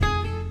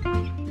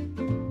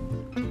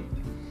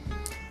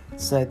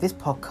So this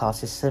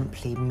podcast is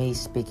simply me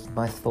speaking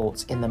my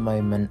thoughts in the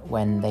moment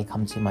when they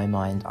come to my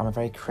mind. I'm a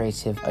very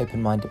creative,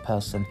 open-minded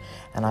person,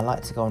 and I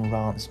like to go on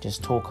rants and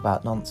just talk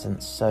about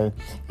nonsense. So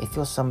if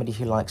you're somebody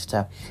who likes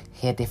to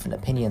hear different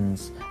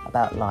opinions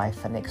about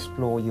life and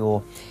explore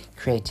your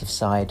creative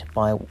side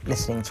by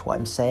listening to what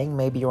I'm saying,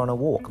 maybe you're on a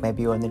walk,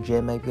 maybe you're in the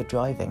gym, maybe you're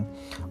driving,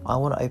 I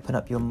want to open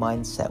up your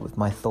mindset with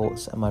my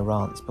thoughts and my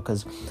rants,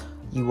 because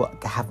you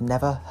would have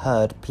never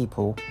heard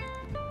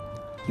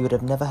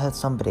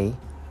somebody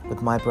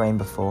with my brain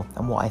before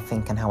and what I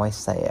think and how I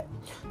say it.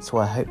 So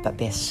I hope that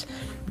this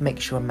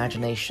makes your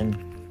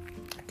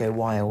imagination go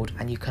wild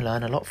and you can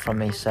learn a lot from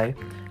me. So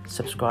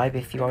subscribe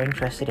if you are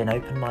interested in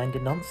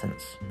open-minded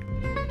nonsense.